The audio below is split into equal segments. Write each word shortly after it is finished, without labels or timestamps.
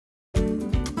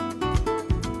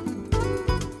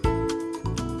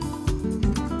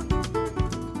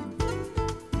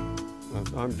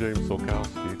I'm James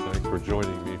Sulkowski. Thanks for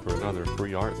joining me for another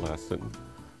free art lesson.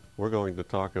 We're going to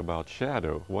talk about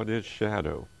shadow. What is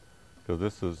shadow? Because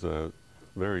this is a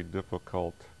very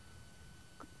difficult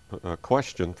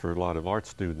question for a lot of art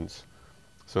students.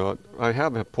 So I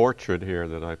have a portrait here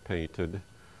that I painted,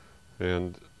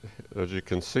 and as you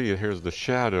can see, here's the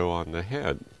shadow on the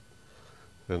head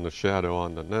and the shadow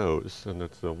on the nose, and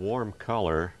it's a warm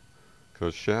color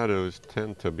because shadows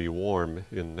tend to be warm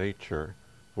in nature.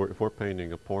 If we're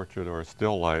painting a portrait or a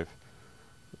still life,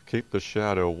 keep the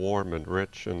shadow warm and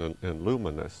rich and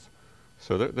luminous.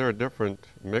 So there are different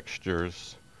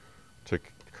mixtures to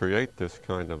create this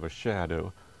kind of a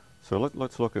shadow. So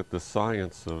let's look at the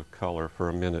science of color for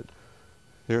a minute.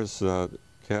 Here's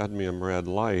cadmium red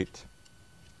light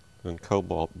and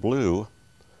cobalt blue.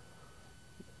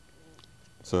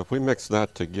 So if we mix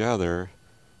that together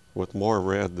with more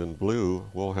red than blue,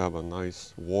 we'll have a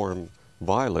nice warm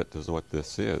violet is what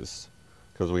this is,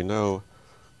 because we know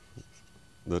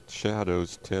that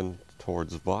shadows tend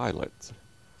towards violet.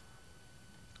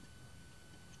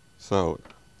 So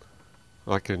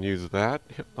I can use that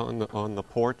on the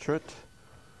portrait,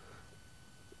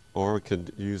 or we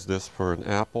could use this for an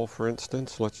apple, for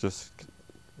instance. Let's just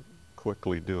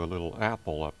quickly do a little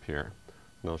apple up here,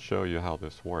 and I'll show you how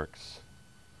this works.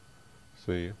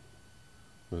 See,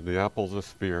 the apple's a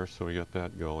sphere, so we get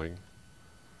that going.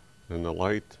 And the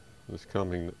light is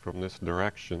coming from this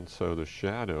direction, so the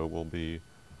shadow will be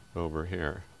over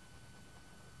here.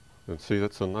 And see,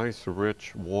 that's a nice,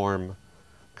 rich, warm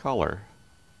color.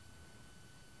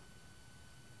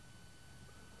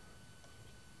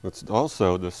 It's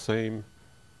also the same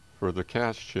for the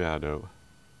cast shadow.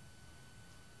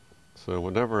 So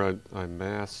whenever I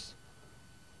mass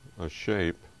a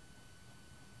shape,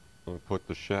 I'll put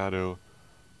the shadow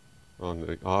on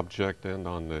the object and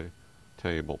on the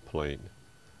table plane.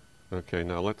 Okay,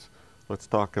 now let's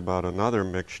talk about another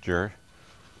mixture,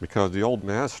 because the old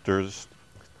masters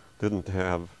didn't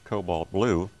have cobalt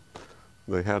blue,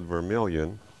 they had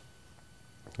vermilion,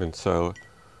 and so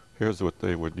here's what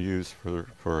they would use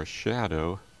for a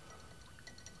shadow.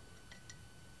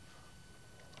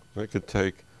 They could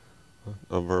take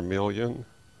a vermilion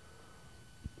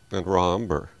and raw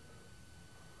umber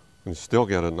and still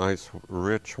get a nice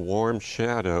rich warm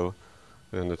shadow,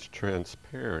 and it's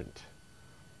transparent.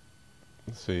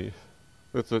 See,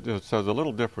 it has a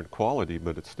little different quality,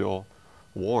 but it's still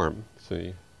warm.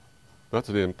 See, that's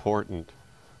the important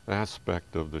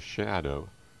aspect of the shadow.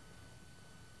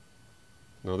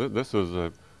 Now this is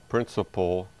a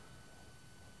principle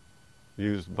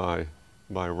used by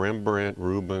Rembrandt,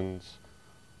 Rubens,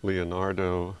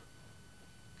 Leonardo,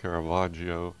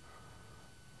 Caravaggio.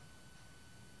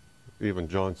 Even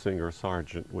John Singer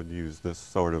Sargent would use this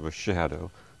sort of a shadow.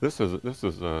 This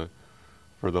is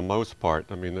for the most part.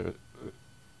 I mean,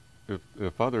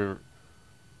 if other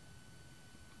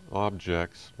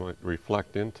objects might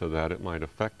reflect into that, it might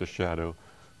affect the shadow.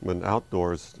 When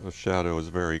outdoors, the shadow is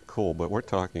very cool, but we're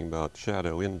talking about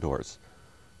shadow indoors.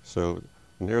 So,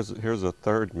 and here's a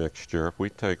third mixture. If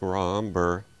we take raw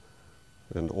umber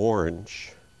and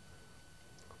orange,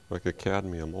 like a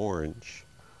cadmium orange,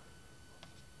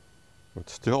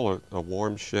 it's still a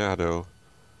warm shadow,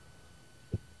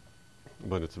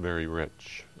 but it's very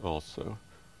rich also.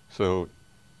 So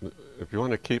if you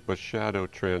want to keep a shadow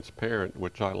transparent,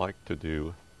 which I like to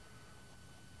do,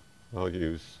 I'll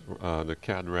use the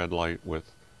cad red light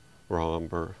with raw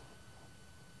umber,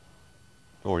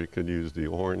 or you could use the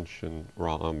orange and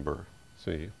raw umber.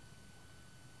 See,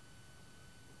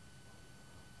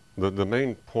 the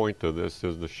main point of this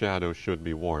is the shadow should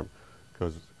be warm,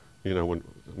 because you know, when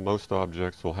most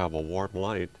objects will have a warm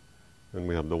light, and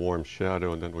we have the warm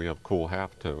shadow, and then we have cool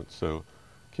halftones. So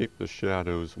keep the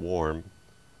shadows warm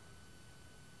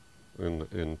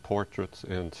in portraits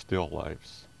and still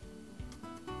lifes.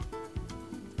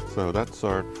 So that's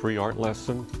our free art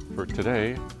lesson for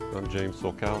today. I'm James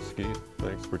Sulkowski.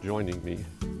 Thanks for joining me.